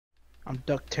I'm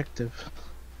Duck Detective.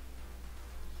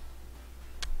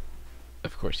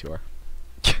 Of course you are.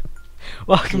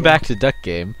 Welcome Yeah. back to Duck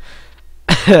Game.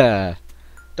 What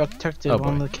Duck Detective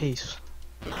on the case.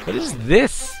 is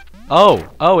this?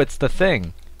 Oh, it's the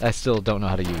thing. I still don't know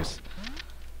how to use.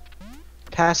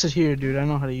 Pass it here, dude. I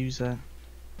know how to use that.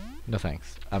 No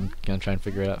thanks. I'm gonna try and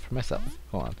figure it out for myself.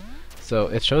 Hold on. So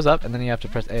it shows up, and then you have to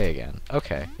press A again.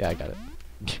 Okay, yeah, I got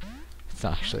it. It's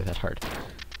not actually that hard.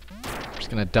 I'm just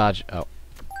gonna dodge. Oh.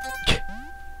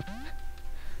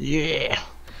 Yeah.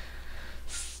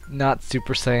 Not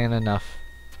Super Saiyan enough.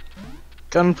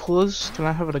 Gun pullers. Can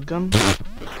I have it a gun?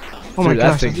 Oh my Threw that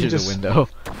gosh! thing through the window.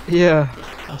 Yeah,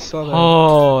 I saw that.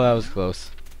 Oh, that was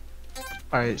close.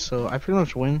 All right, so I pretty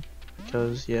much win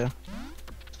because yeah.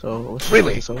 So let's just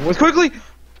Really? get this over with quickly.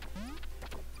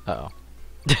 Uh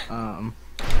Um.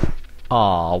 oh.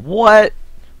 Aw, what?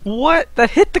 What?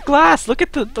 That hit the glass. Look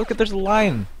at there's a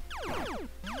line.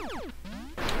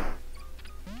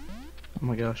 Oh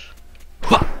my gosh.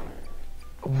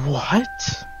 What?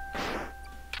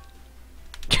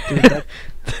 Dude, that,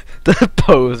 The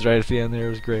pose right at the end there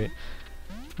was great.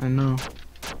 I know.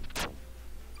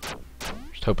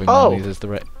 Just hoping one Oh. of these is the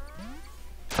right.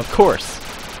 Of course.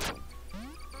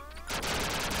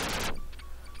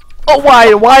 Oh,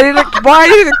 why did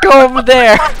it go over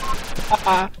there?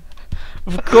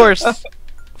 Of course. Of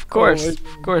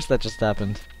course that just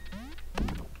happened.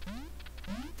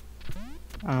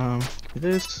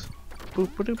 This.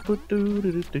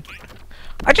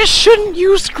 I just shouldn't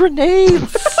use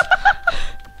grenades.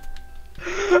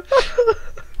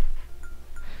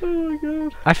 Oh my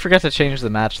god. I forgot to change the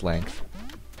match length.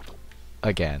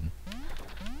 Again.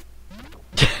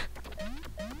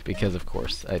 Because of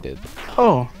course I did.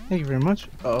 Oh, thank you very much.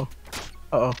 Uh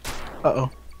oh.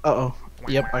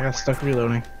 Yep, I got stuck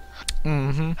reloading.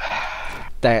 Mm-hmm.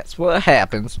 That's what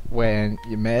happens when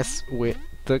you mess with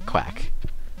the quack.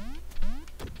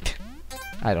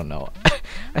 I don't know.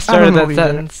 I started that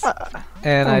sentence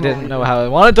and I didn't know how I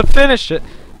wanted to finish it.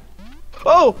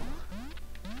 Oh!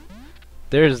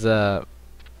 There's a.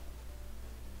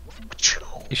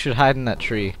 You should hide in that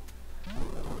tree.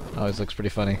 Always looks pretty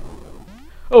funny.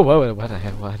 Oh, whoa, what the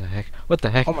heck? What the heck? What the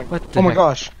heck? Oh my, what the oh my heck?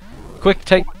 gosh. Quick,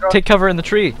 take cover in the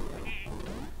tree.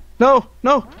 No,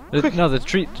 no. Quick. No, the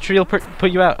tree will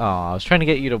put you out. Oh, I was trying to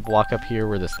get you to walk up here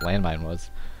where this landmine was.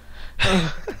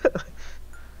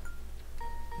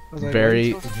 Was I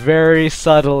Very, ready to- very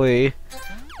subtly.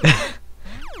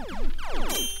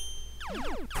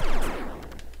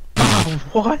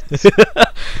 What?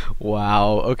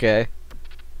 Wow. Okay.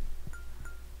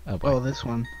 Oh boy. Oh, this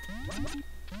one.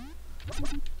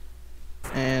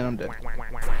 And I'm dead.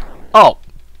 Oh.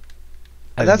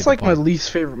 I didn't That's get the like my point.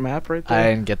 least favorite map right I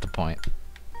there. didn't get the point.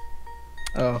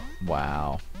 Oh.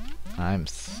 Wow. I'm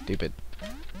stupid.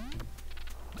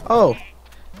 Oh.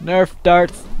 Nerf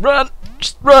darts. Run!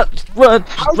 Just run! Just run!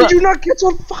 Just How run. did you not get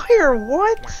on fire?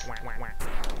 What?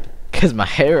 Because my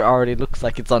hair already looks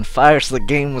like it's on fire, so the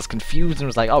game was confused and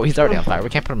was like, oh, he's already on fire. We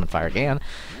can't put him on fire again.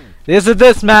 This is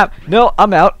this map. No,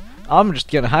 I'm out. I'm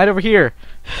just gonna hide over here.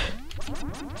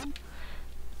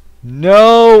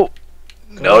 No!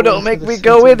 No, don't make me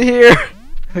go in here!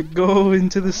 Go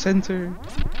into the center.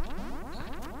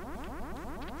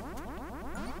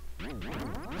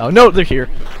 Oh, no, they're here.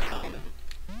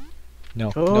 No,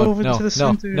 Go no, over no, to the no,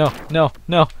 center.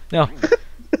 no.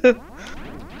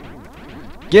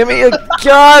 Give me a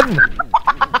gun!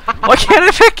 Why can't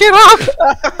I pick it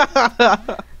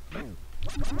up?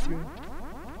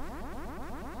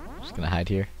 Just gonna hide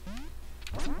here.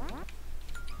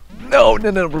 No!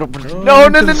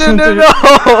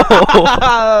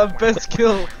 Best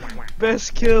kill.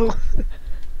 Best kill.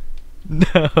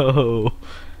 No!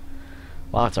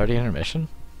 Wow, it's already intermission?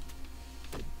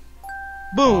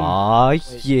 Boom. Aw,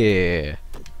 yeah.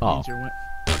 Oh, Danger went-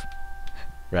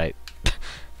 right.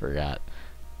 Forgot.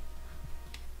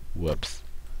 Whoops.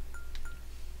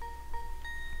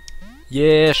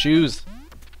 Yeah, shoes.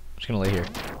 Just gonna lay here.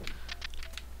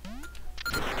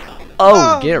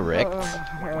 Oh, get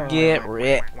wrecked. Get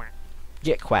wrecked.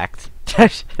 Get quacked. I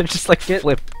just like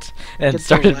flipped and get the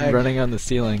started lag. running on the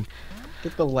ceiling.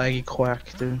 Get the laggy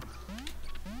quack, dude.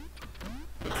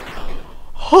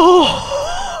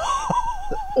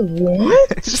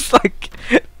 What? It's just like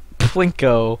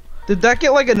plinko. Did that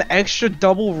get like an extra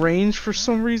double range for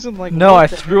some reason? Like No, what I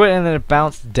the threw it and then it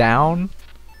bounced down.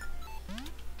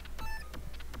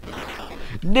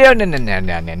 No.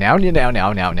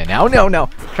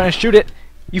 Trying to shoot it.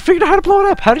 You figured out how to blow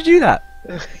it up. How did you do that?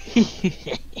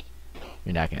 heck?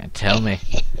 You're not gonna tell me.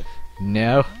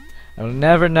 No. I will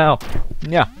never know.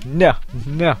 No.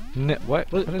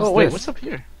 What? What is Oh wait, this? what's up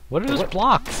here? What are those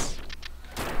blocks?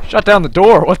 Shut down the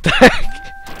door. What the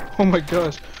heck? Oh my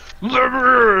gosh.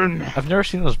 Lemon! I've never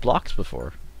seen those blocks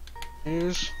before.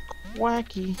 Here's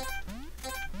Wacky.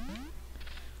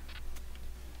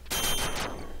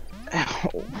 Ow,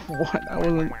 what? I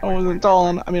wasn't tall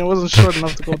enough. I mean, I wasn't short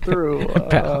enough to go through.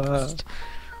 Bounced.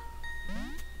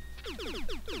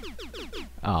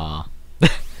 Aw. I'm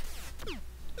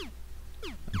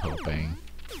hoping.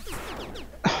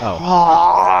 Oh.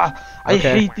 I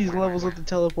Okay. hate these levels with the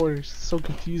teleporters. It's so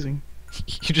confusing.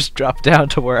 You just dropped down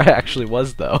to where I actually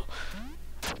was, though.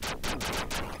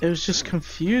 It was just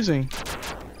confusing.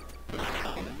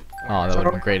 Oh, that would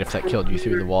have been great if that killed you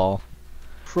through the wall.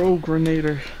 Pro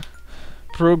Grenader.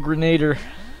 Pro Grenader.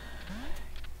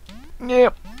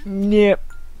 Yep. Yep.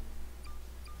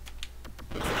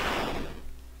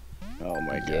 Oh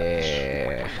my gosh.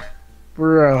 Yeah.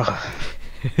 Bro.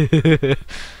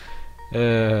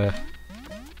 uh.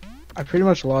 I pretty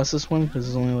much lost this one because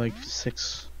there's only like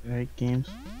 6 or 8 games.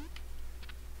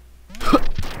 What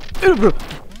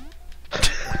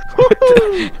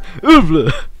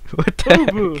the heck?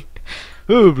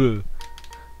 Oobla.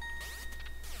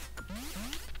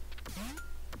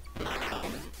 I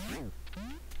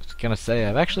was gonna say,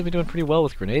 I've actually been doing pretty well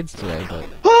with grenades today, but...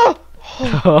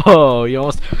 Oh, you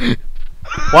almost...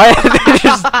 Why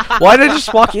did I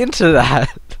just walk into that?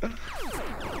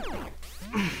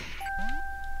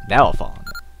 Now I'll fall on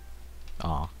it.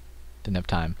 Aw, didn't have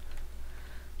time.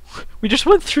 We just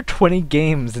went through 20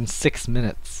 games in 6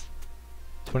 minutes.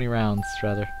 20 rounds,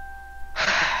 rather.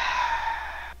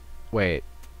 Wait.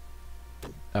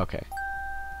 Okay.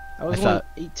 I was I thought-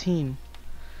 18.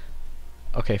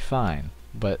 Okay, fine.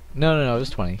 But no, it was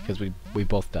 20 because we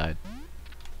both died.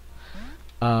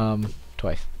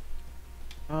 Twice.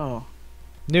 Oh.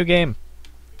 New game.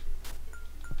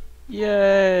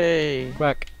 Yay!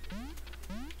 Quack.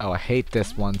 Oh, I hate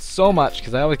this one so much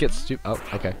because I always get stupid. Oh,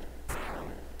 okay.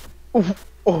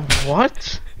 Oh,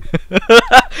 what?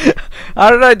 How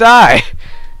did I die?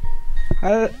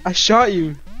 I shot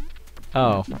you.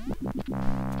 Oh.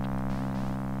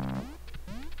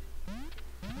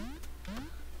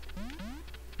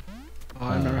 Oh,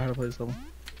 I remember how to play this level.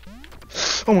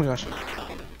 Oh my gosh.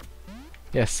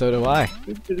 Yes, so do I.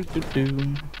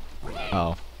 Do-do-do-do-do.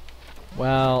 Oh.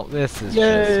 Well, this is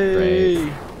Yay!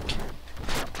 just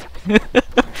great.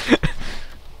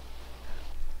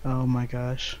 Oh my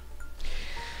gosh.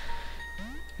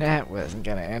 That wasn't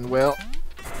gonna end well.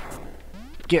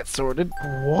 Get sorted.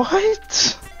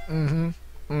 What? You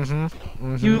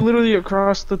literally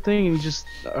across the thing and you just...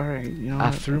 Alright, you know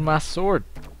I what? threw my sword.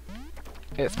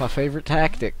 It's my favorite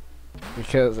tactic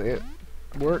because it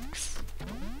works.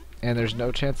 And there's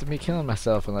no chance of me killing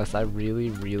myself unless I really,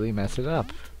 really mess it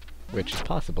up. Which is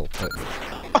possible, but...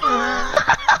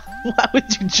 Why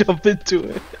would you jump into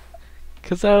it?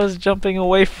 Because I was jumping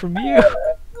away from you.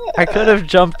 I could have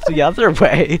jumped the other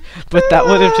way, but that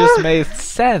would have just made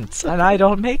sense, and I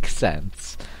don't make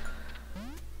sense.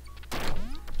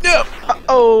 No!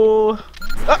 Uh-oh!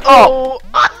 Oh!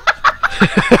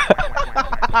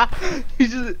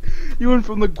 You went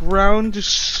from the ground, just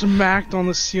smacked on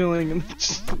the ceiling, and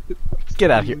just...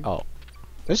 Get out of here. Oh.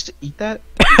 Did I just eat that?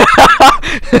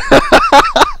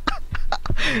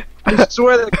 I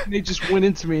swear that they just went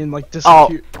into me and like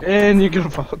disappeared. Oh. And you're gonna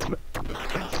follow them.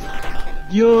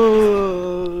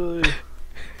 Yo!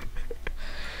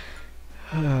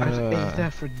 I just ate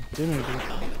that for dinner, dude.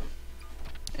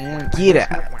 And get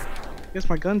it. I guess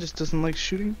my gun just doesn't like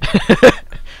shooting.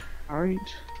 Alright.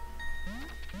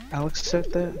 I'll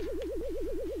accept that.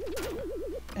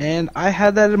 And I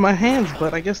had that in my hands,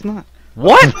 but I guess not.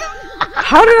 What?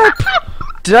 How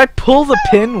did I pull the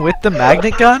pin with the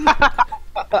magnet gun?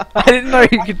 I didn't know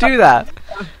you could do that.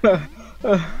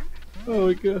 Oh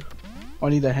my god. Oh, I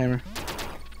need that hammer.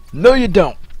 No, you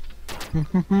don't.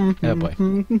 Oh boy.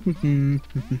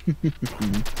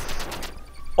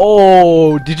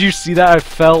 Oh, did you see that? I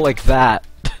fell like that.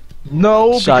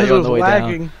 No, Shot because you it on was the way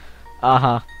lagging.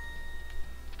 down.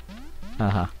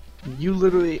 Uh-huh. You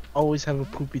literally always have a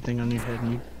poopy thing on your head.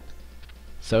 And you...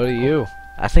 So do you.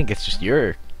 I think it's just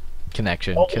your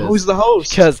connection. Oh, who's the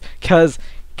host?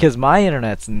 Cause my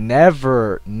internet's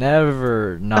never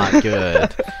not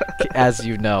good. As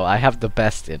you know, I have the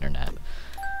best internet.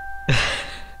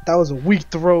 That was a weak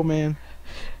throw, man.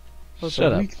 That was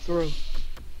Shut a up. weak throw.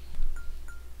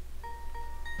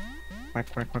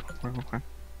 Quack, quack, quack, quack, quack, quack.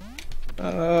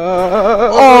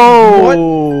 Oh! What?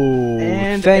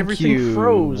 And Thank everything you,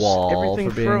 froze. Wall, Everything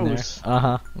for being froze. there.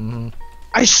 Uh-huh. Mm-hmm.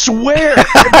 I swear!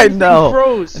 I know.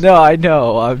 Froze. No, I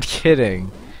know. I'm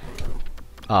kidding.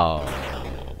 Oh.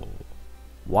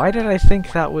 Why did I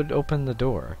think that would open the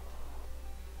door?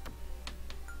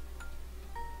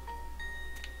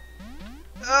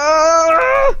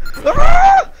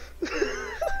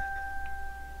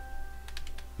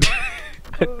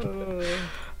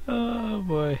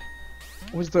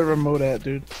 the remote at,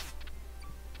 dude?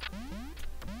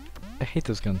 I hate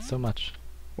those guns so much.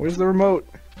 Where's the remote?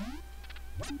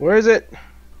 Where is it?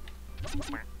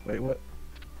 Wait, what?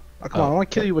 Oh, come on, I want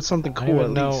to kill you with something I don't cool at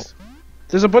even know. least.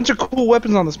 There's a bunch of cool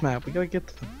weapons on this map. We gotta get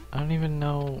to them. I don't even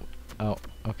know. Oh,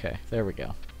 okay. There we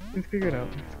go. We can figure it out.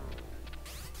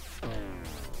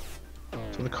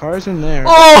 So the car's in there.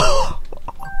 Oh!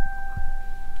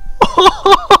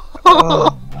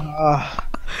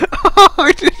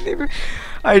 I didn't even.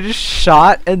 I just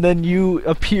shot and then you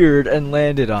appeared and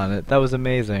landed on it. That was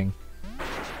amazing.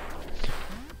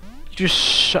 You just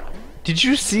shot. Did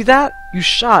you see that? You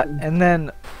shot and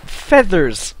then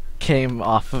feathers came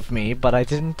off of me, but I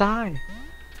didn't die.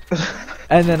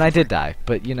 And then I did die,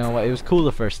 but you know what? It was cool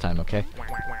the first time, okay?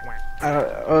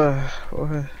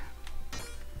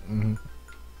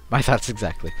 My thoughts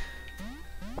exactly.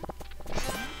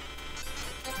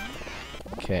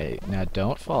 Okay, now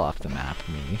don't fall off the map,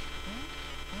 me.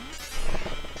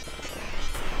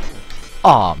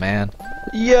 Aw, man.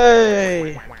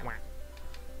 Yay!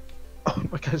 Oh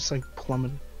my god, it's like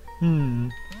plummeted.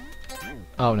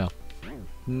 Oh no.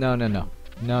 No, no, no.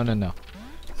 No, no, no.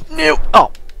 No!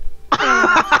 Oh!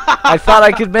 I thought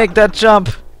I could make that jump!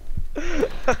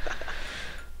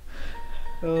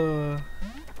 Oh,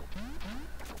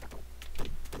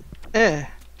 this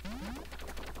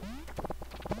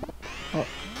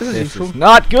This is is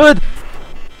not good!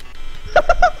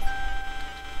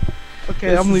 Okay,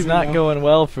 This I'm is leaving not now. going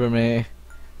well for me.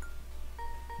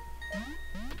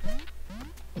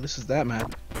 This is that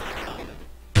map.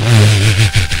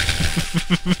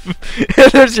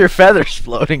 There's your feathers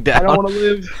floating down. I don't want to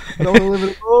live. I don't want to live in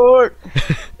a fort.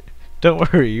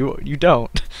 Don't worry, you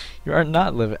don't. You are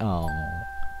not living. Oh.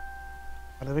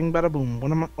 Bada bing, bada boom.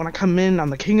 When I come in, I'm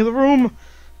the king of the room.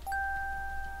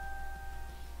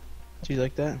 Do you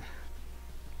like that?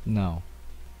 No.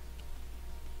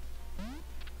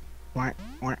 Quack,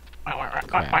 quack, quack,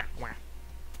 Crap. quack, quack.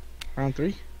 Round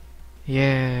 3.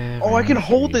 Yeah. Oh, I can round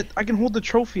hold 3. it. I can hold the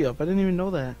trophy up. I didn't even know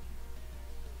that.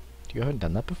 You haven't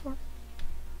done that before?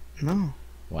 No.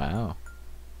 Wow.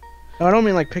 No, I don't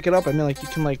mean like pick it up. I mean like you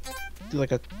can like do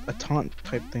like a taunt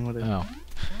type thing with it. Oh.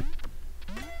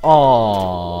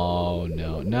 Oh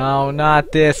no, no,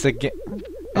 not this again. Oh,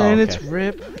 And okay. it's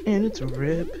rip. And it's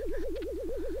rip.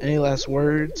 Any last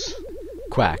words?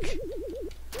 Quack.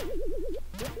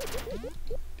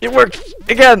 It worked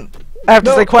again. I have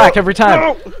to No, say quack no, every time.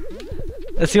 no!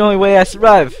 That's the only way I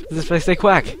survive. Is if I say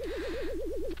quack.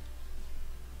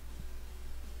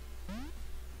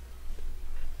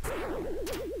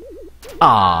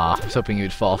 Ah, I was hoping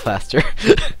you'd fall faster.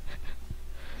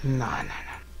 Nah.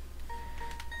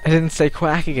 I didn't say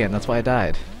quack again. That's why I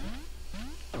died.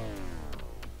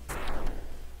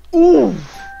 Ooh!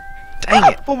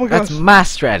 Dang it! Oh my That's gosh. my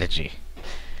strategy.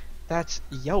 That's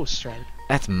yo strategy.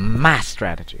 That's my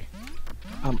strategy.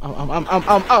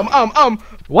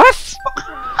 What?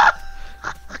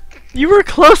 You were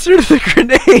closer to the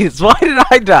grenades. Why did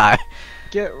I die?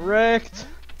 Get wrecked.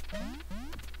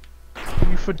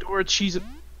 You Fedora Cheez-It.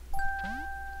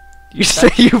 You say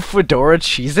you Fedora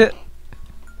Cheez-It?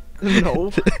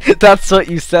 No. That's what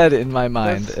you said in my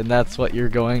mind, That's- and that's what you're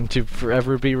going to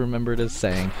forever be remembered as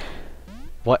saying.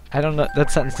 What? I don't know.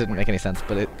 That sentence didn't make any sense,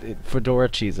 but it Fedora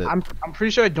Cheez-It. I'm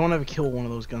pretty sure I don't ever kill one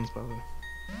of those guns, by the way.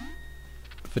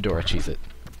 Fedora Cheez-It.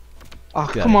 Oh,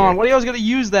 Get come outta on. here. Why are you always gonna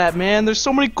use that, man? There's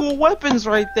so many cool weapons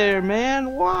right there,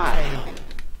 man. Why?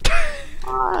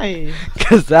 Why?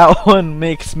 Because that one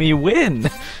makes me win,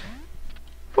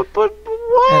 But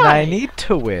why? and I need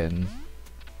to win.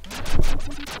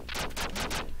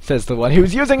 Says the one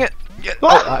who's using it.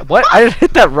 What? I just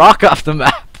hit that rock off the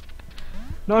map.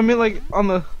 No, I mean like on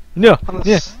the No.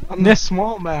 on the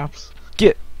small maps.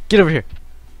 Get over here.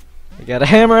 I got a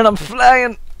hammer and I'm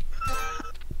flying.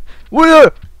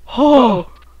 Where? Oh.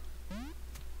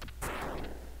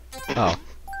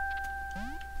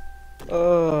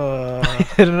 Oh.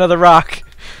 Hit another rock.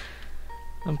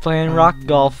 I'm playing rock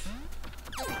golf.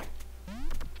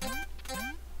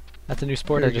 That's a new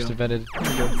sport Here I you just go. invented.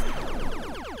 There you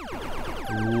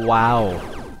go. Wow.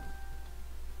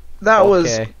 That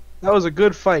Okay. was a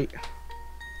good fight.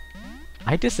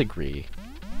 I disagree.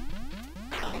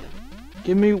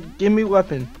 Give me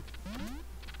weapon.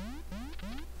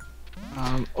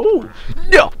 Oh,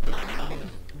 No!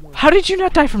 How did you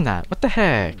not die from that? What the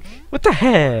heck? What the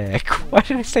heck? Why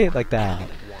did I say it like that?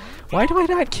 Why do I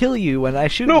not kill you when I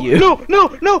shoot no, you?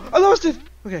 no! I lost it.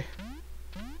 Okay.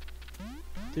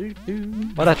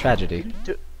 What a tragedy.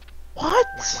 What?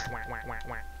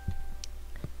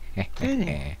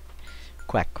 Dang.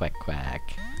 Quack, quack, quack.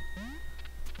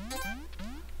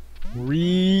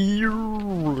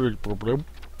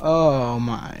 Oh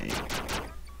my.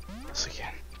 This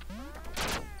again.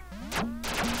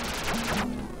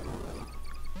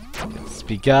 It's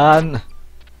begun.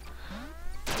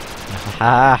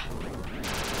 Ah.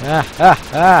 Ah, ah,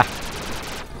 ah.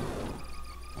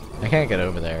 I can't get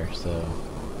over there, so...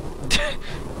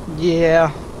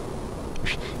 Yeah.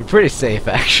 You're pretty safe,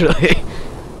 actually.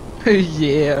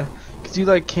 Yeah. Cause you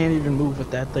like can't even move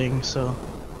with that thing, so...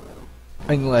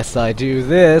 Unless I do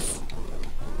this.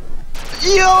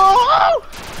 Yo!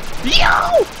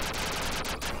 Yo!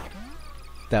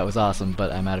 That was awesome,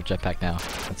 but I'm out of jetpack now,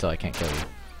 and so I can't kill you.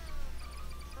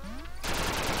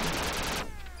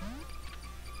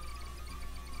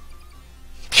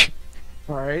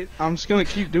 Alright, I'm just gonna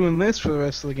keep doing this for the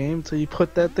rest of the game until you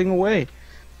put that thing away.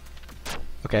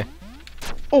 Okay.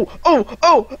 Oh! Oh!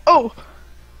 Oh! Oh!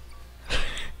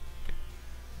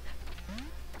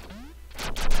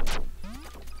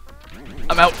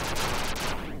 I'm out.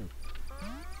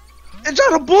 It's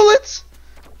out of bullets!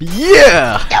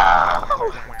 Yeah!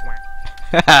 No!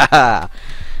 I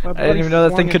didn't even know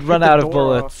that thing could run out of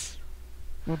bullets.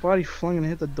 My body flung and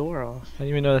hit the door off. I didn't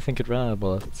even know that thing could run out of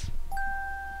bullets.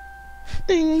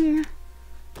 Ding!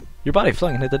 Your body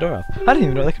flung and hit the door off. I didn't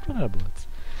even know they could run out of bullets.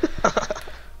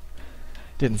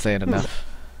 Didn't say it enough.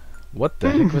 What the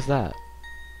heck was that?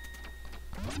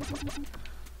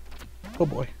 Oh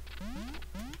boy.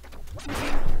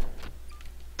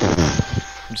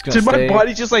 I'm just gonna Did stay. my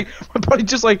body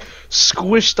just like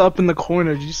squished up in the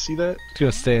corner? Did you see that? Just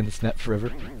gonna stay in this net forever.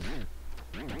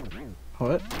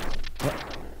 What?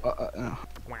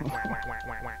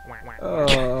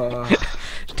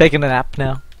 Just taking a nap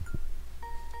now.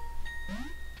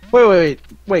 Wait,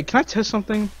 can I test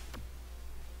something?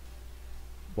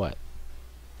 What?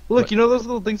 Look, What? you know those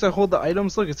little things that hold the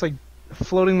items? Look, it's like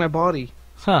floating my body.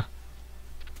 Huh.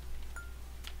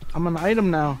 I'm an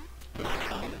item now.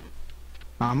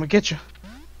 I'ma get you.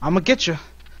 I'ma get you.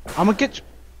 I'ma get you.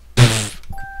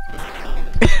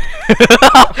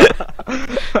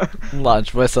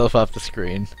 Launch myself off the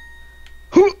screen.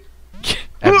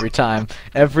 Every time.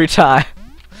 Every time.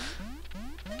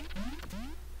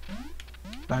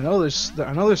 I know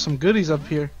there's some goodies up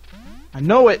here. I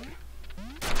know it.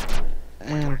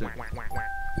 And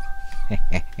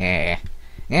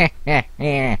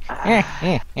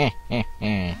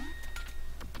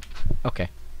okay.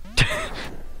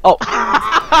 Oh.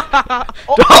 oh.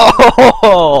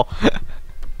 Oh.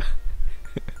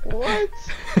 What?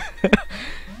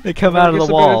 They come out of the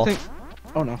wall.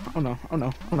 Oh no! Oh no! Oh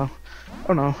no! Oh no!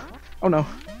 Oh no! Oh no!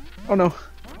 Oh no!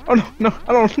 Oh no! No!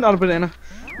 I don't. Not a banana.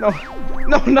 No!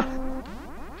 No! No!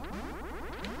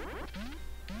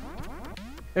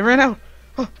 It ran out.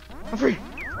 Oh, I'm free.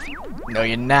 No,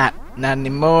 you're not. Not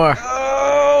anymore.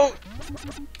 Oh!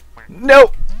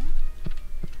 No.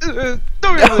 Throw it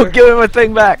No, over there. give me my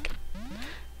thing back.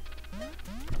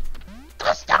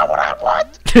 That's not what I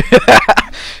want.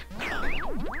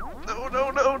 No!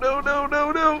 No! No! No! No!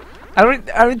 No! No! I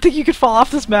don't think you could fall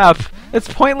off this map. It's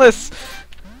pointless.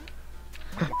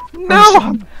 No.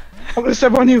 I'm gonna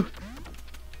step on you.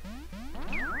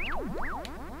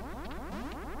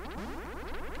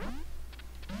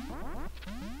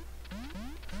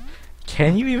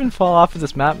 Can you even fall off of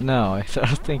this map? No, I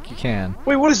don't think you can.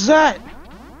 Wait, what is that?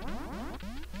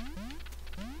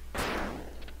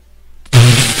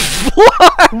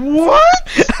 What?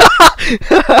 What?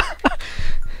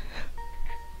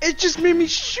 It just made me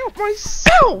shoot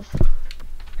myself.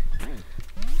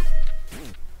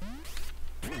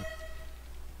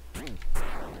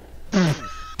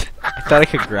 I thought I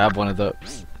could grab one of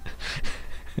those.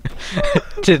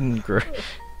 Didn't grab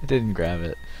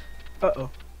it. Uh-oh.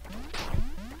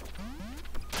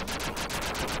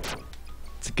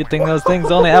 It's a good thing those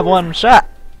things only have one shot.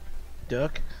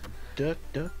 Duck. Duck.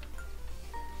 Duck.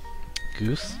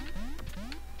 Goose.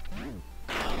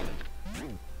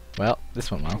 Well, this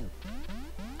went well.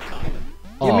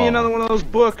 Give me Aw. another one of those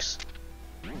books.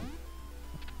 I'm just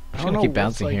I gonna don't keep know,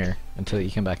 bouncing it's like- here until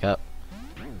you come back up.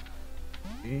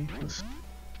 Okay, let's-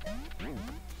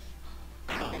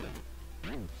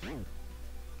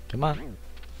 Come on.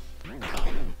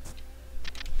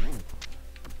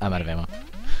 I'm out of ammo.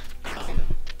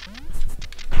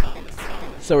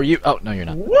 So are you? Oh no, you're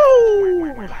not.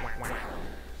 Woo!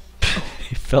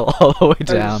 He fell all the way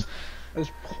down. I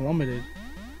just plummeted.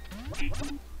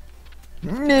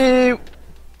 No.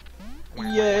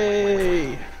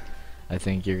 Yay! I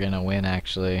think you're gonna win,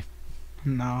 actually.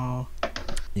 No.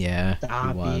 Yeah, you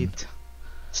Stop won. it.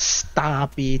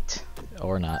 Stop it.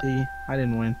 Or not. See, I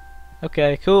didn't win.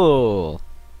 Okay, cool.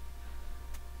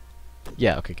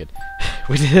 Yeah, okay, good.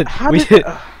 We did. How We did- did.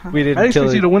 I We didn't didn't kill.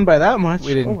 expect you to win by that much.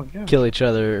 We Oh my didn't God. kill each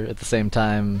other at the same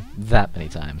time that many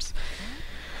times.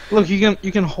 Look, you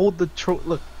can hold the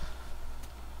look.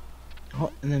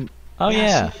 Oh, and then. Oh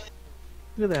yeah. see?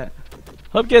 Look at that.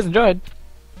 Hope you guys enjoyed.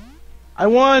 I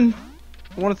won.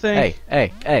 I want to thank.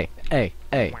 Hey, hey, hey,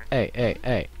 hey, hey, hey,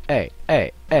 hey, hey,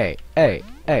 hey, hey, hey,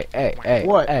 hey, hey, hey,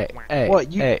 What? hey, hey,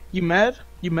 What? You hey, you mad?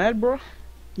 You mad, bro?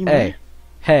 You hey, mad?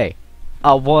 hey,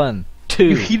 I won. Two.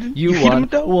 You heated- you heat won. 'em,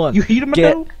 though? One. You heat 'em,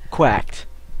 Get though? quacked.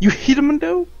 You hit him,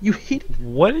 though. You hit.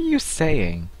 What are you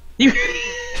saying? You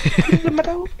hit him,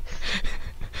 though.